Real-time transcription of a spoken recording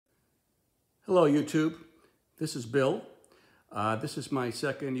Hello YouTube, this is Bill. This is my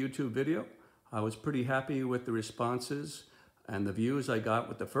second YouTube video. I was pretty happy with the responses and the views I got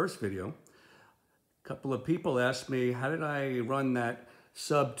with the first video. A couple of people asked me, how did I run that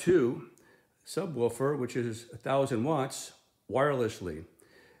Sub2 subwoofer, which is 1,000 watts, wirelessly?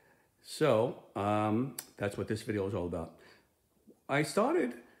 So that's what this video is all about. I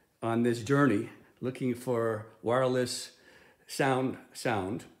started on this journey looking for wireless sound.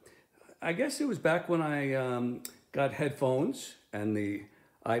 I guess it was back when I got headphones and the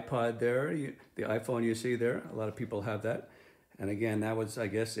iPod there, the iPhone you see there. A lot of people have that. And again, that was, I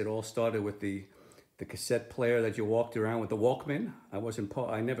guess it all started with the cassette player that you walked around with, the Walkman.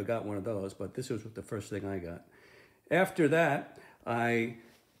 I never got one of those, but this was the first thing I got. After that, I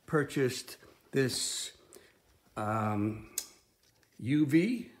purchased this UV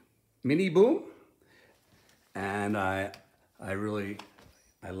mini boom, and I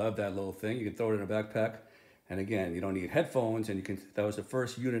love that little thing. You can throw it in a backpack, and again, you don't need headphones, and that was the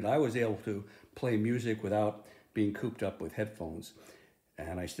first unit I was able to play music without being cooped up with headphones,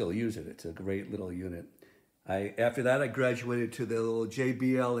 and I still use it. It's a great little unit. After that, I graduated to the little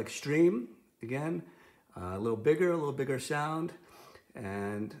JBL Extreme, again, a little bigger sound,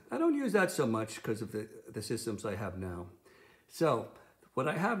 and I don't use that so much because of the systems I have now. So what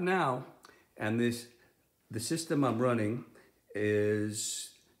I have now, and the system I'm running is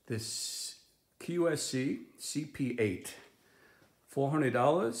this QSC CP8,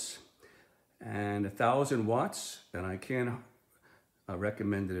 $400 and 1,000 watts, and I can't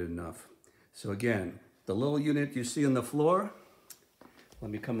recommend it enough. So again, the little unit you see on the floor,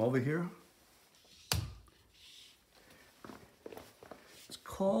 let me come over here. It's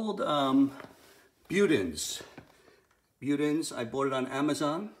called Bose. Bose, I bought it on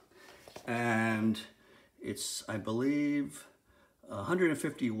Amazon, and it's, I believe,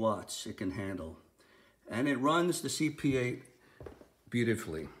 150 watts it can handle. And it runs the CP8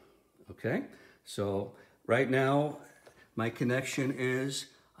 beautifully, okay? So right now, my connection is,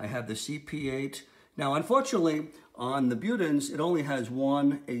 I have the CP8. Now, unfortunately, on the Bose, it only has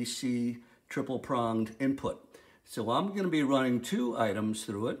one AC triple-pronged input. So I'm gonna be running 2 items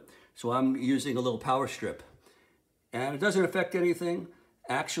through it. So I'm using a little power strip. And it doesn't affect anything.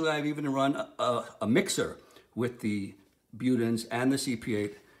 Actually, I've even run a mixer with the Bose and the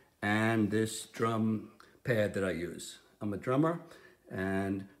CP8 and this drum pad that I use. I'm a drummer,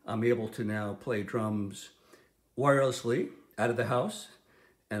 and I'm able to now play drums wirelessly out of the house,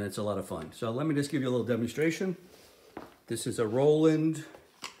 and it's a lot of fun. So let me just give you a little demonstration. This is a Roland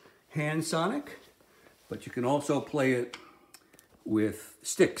hand sonic, but you can also play it with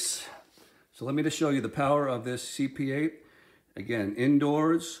sticks. So let me just show you the power of this CP8. Again,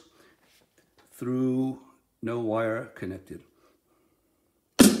 indoors, through no wire connected.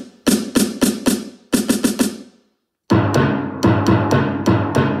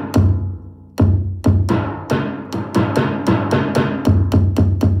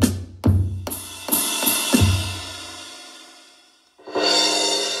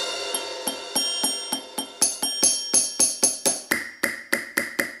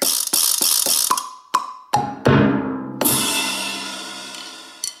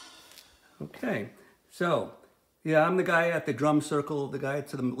 Okay, so yeah, I'm the guy at the drum circle. The guy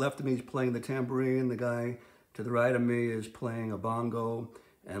to the left of me is playing the tambourine. The guy to the right of me is playing a bongo,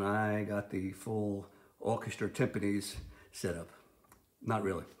 and I got the full orchestra timpanis set up. Not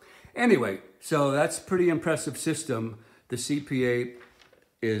really. Anyway, so that's a pretty impressive system. The CP8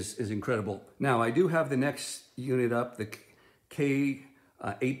 is incredible. Now, I do have the next unit up, the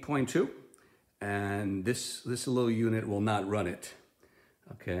K8.2, and this little unit will not run it.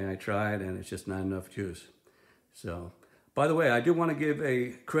 Okay, I tried, and it's just not enough juice. So, by the way, I do want to give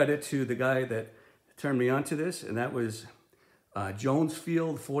a credit to the guy that turned me onto this, and that was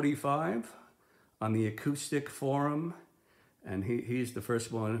Jonesfield45 on the acoustic forum, and he's the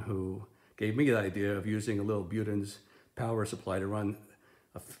first one who gave me the idea of using a little Bose power supply to run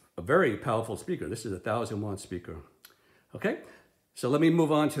a very powerful speaker. This is a 1,000-watt speaker. Okay, so let me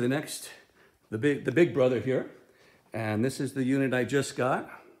move on to the next, the big brother here. And this is the unit I just got.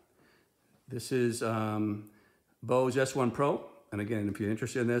 This is Bose S1 Pro. And again, if you're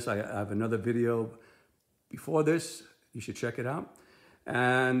interested in this, I have another video before this. You should check it out.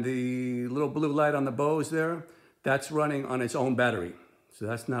 And the little blue light on the Bose there, that's running on its own battery. So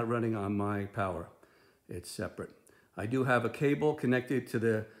that's not running on my power. It's separate. I do have a cable connected to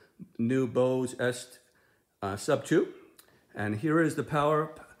the new Bose S Sub2. And here is the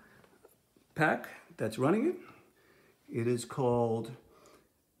power pack that's running it. It is called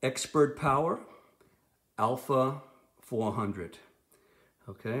Expert Power Alpha 400.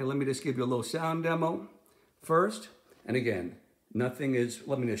 Okay, let me just give you a little sound demo first. And again, nothing is,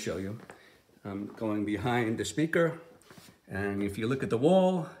 let me just show you. I'm going behind the speaker, and if you look at the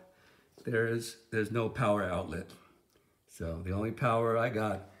wall, there's no power outlet. So the only power I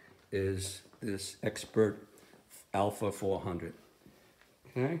got is this Expert Alpha 400.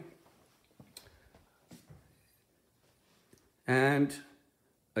 Okay. And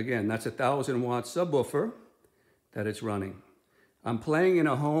again, that's a 1,000-watt subwoofer that it's running. I'm playing in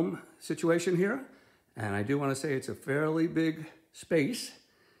a home situation here, and I do want to say it's a fairly big space.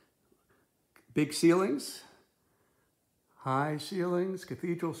 Big ceilings, high ceilings,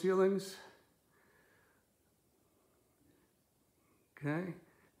 cathedral ceilings. Okay,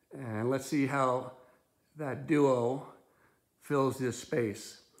 and let's see how that duo fills this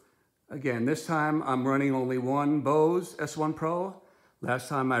space. Again, this time I'm running only one Bose S1 Pro. Last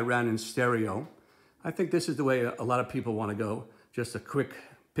time I ran in stereo. I think this is the way a lot of people want to go. Just a quick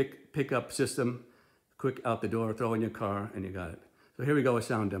pick-up system, quick out the door, throw in your car, and you got it. So here we go, a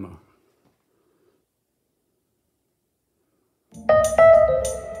sound demo.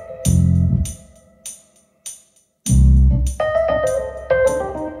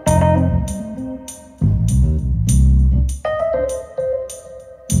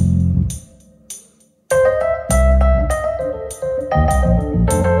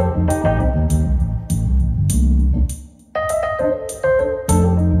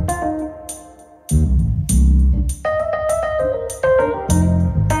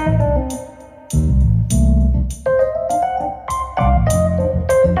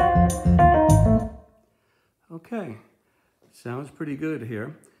 Okay, sounds pretty good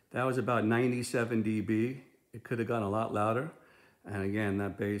here. That was about 97 dB. It could have gone a lot louder. And again,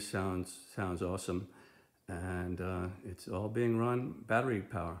 that bass sounds awesome. And it's all being run battery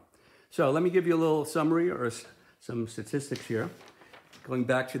power. So let me give you a little summary or some statistics here. Going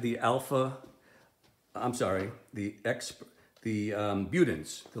back to the Butins,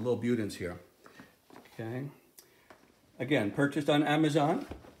 the little Butins here. Okay. Again, purchased on Amazon.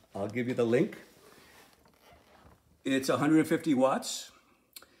 I'll give you the link. It's 150 watts.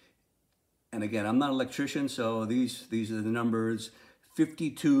 And again, I'm not an electrician, so these are the numbers.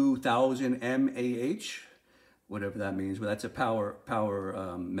 52,000 mAh, whatever that means, but that's a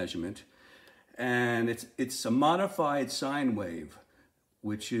power measurement. And it's a modified sine wave,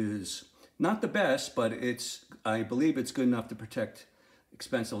 which is not the best, but I believe it's good enough to protect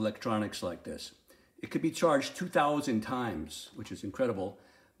expensive electronics like this. It could be charged 2,000 times, which is incredible.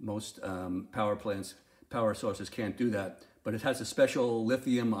 Most power sources can't do that, but it has a special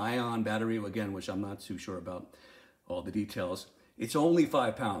lithium-ion battery, again, which I'm not too sure about all the details. It's only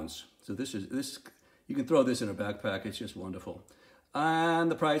 5 pounds, so you can throw this in a backpack. It's just wonderful.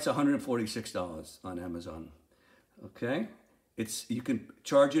 And the price, $146 on Amazon. Okay, you can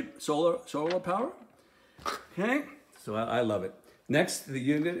charge it solar power. Okay, so I love it. Next, the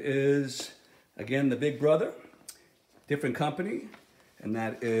unit is again the big brother, different company, and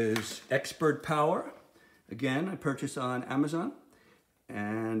that is Expert Power. Again, I purchased on Amazon,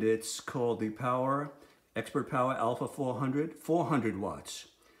 and it's called the Expert Power Alpha 400, 400 watts,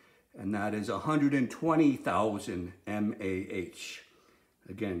 and that is 120,000 mAh.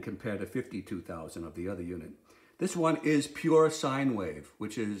 Again, compared to 52,000 of the other unit. This one is pure sine wave,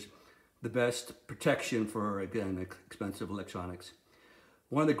 which is the best protection for, again, expensive electronics.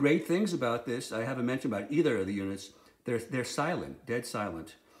 One of the great things about this, I haven't mentioned about either of the units, they're silent, dead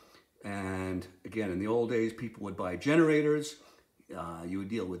silent. And again, in the old days, people would buy generators, you would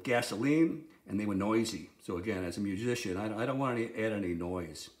deal with gasoline, and they were noisy. So again, as a musician, I don't want to add any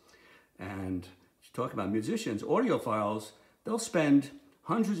noise. And talk about musicians, audiophiles, they'll spend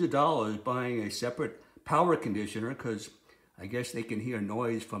hundreds of dollars buying a separate power conditioner because I guess they can hear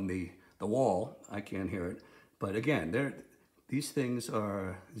noise from the wall. I can't hear it. But again, these things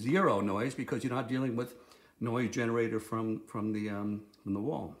are zero noise because you're not dealing with noise generator from the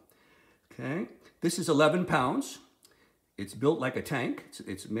wall. Okay, this is 11 pounds. It's built like a tank.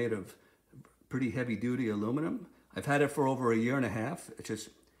 It's made of pretty heavy duty aluminum. I've had it for over 1.5 years. It just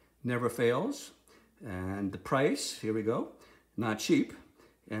never fails. And the price, here we go, not cheap.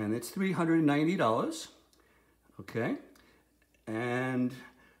 And it's $390. Okay, and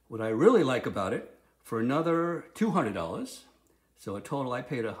what I really like about it, for another $200, so I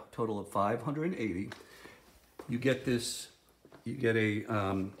paid a total of $580. You get this. You get a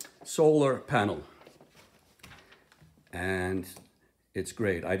solar panel, and it's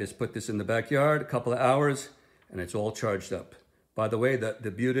great. I just put this in the backyard, a couple of hours, and it's all charged up. By the way, the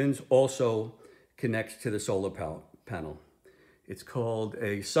Butins also connects to the solar panel. It's called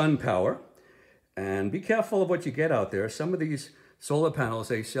a sun power, and be careful of what you get out there. Some of these solar panels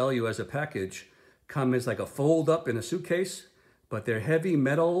they sell you as a package come as like a fold up in a suitcase, but they're heavy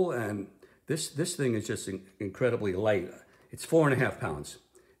metal, and this thing is just incredibly light. It's 4.5 pounds,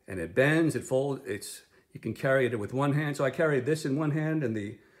 and it bends, it folds, you can carry it with one hand. So I carry this in one hand and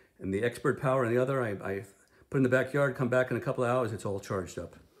the Expert Power in the other. I put it in the backyard, come back in a couple of hours, it's all charged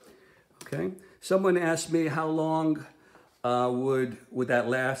up. Okay. Someone asked me how long would that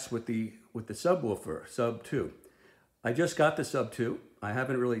last with the subwoofer, Sub2. I just got the Sub2. I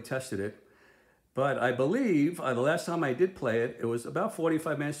haven't really tested it, but I believe the last time I did play it, it was about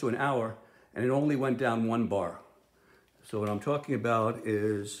 45 minutes to an hour, and it only went down 1 bar. So what I'm talking about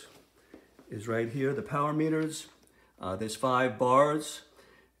is right here, the power meters. There's 5 bars,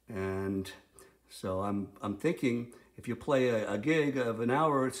 and so I'm thinking if you play a gig of an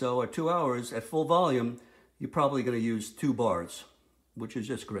hour or so, or 2 hours at full volume, you're probably going to use 2 bars, which is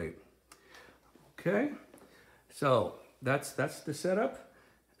just great. Okay, so that's the setup,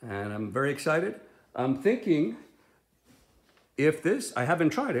 and I'm very excited. I'm thinking if this, I haven't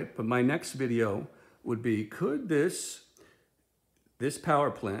tried it, but my next video would be, could this power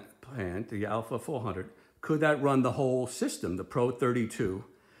plant, the Alpha 400, could that run the whole system, the Pro 32,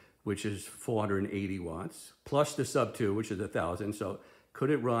 which is 480 watts, plus the Sub2, which is 1,000. So could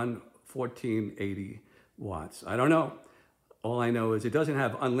it run 1480 watts? I don't know. All I know is it doesn't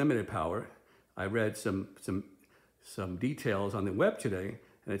have unlimited power. I read some details on the web today,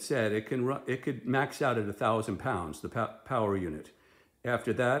 and it said it could max out at 1,000 pounds, the power unit.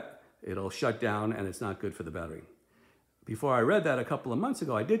 After that, it'll shut down, and it's not good for the battery. Before I read that a couple of months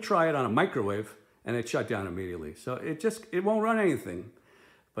ago, I did try it on a microwave, and it shut down immediately. So it won't run anything.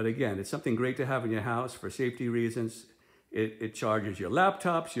 But again, it's something great to have in your house for safety reasons. It charges your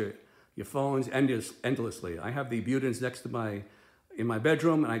laptops, your phones endlessly. I have the Butins next to in my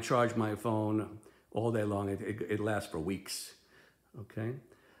bedroom, and I charge my phone all day long. It lasts for weeks. Okay.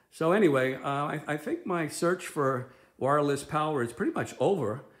 So anyway, I think my search for wireless power is pretty much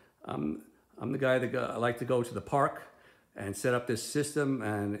over. I'm the guy that I like to go to the park and set up this system,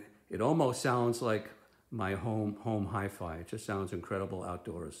 and it almost sounds like my home hi-fi. It just sounds incredible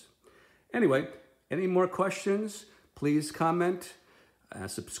outdoors. Anyway, any more questions, please comment,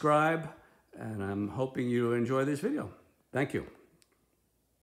 subscribe, and I'm hoping you enjoy this video. Thank you.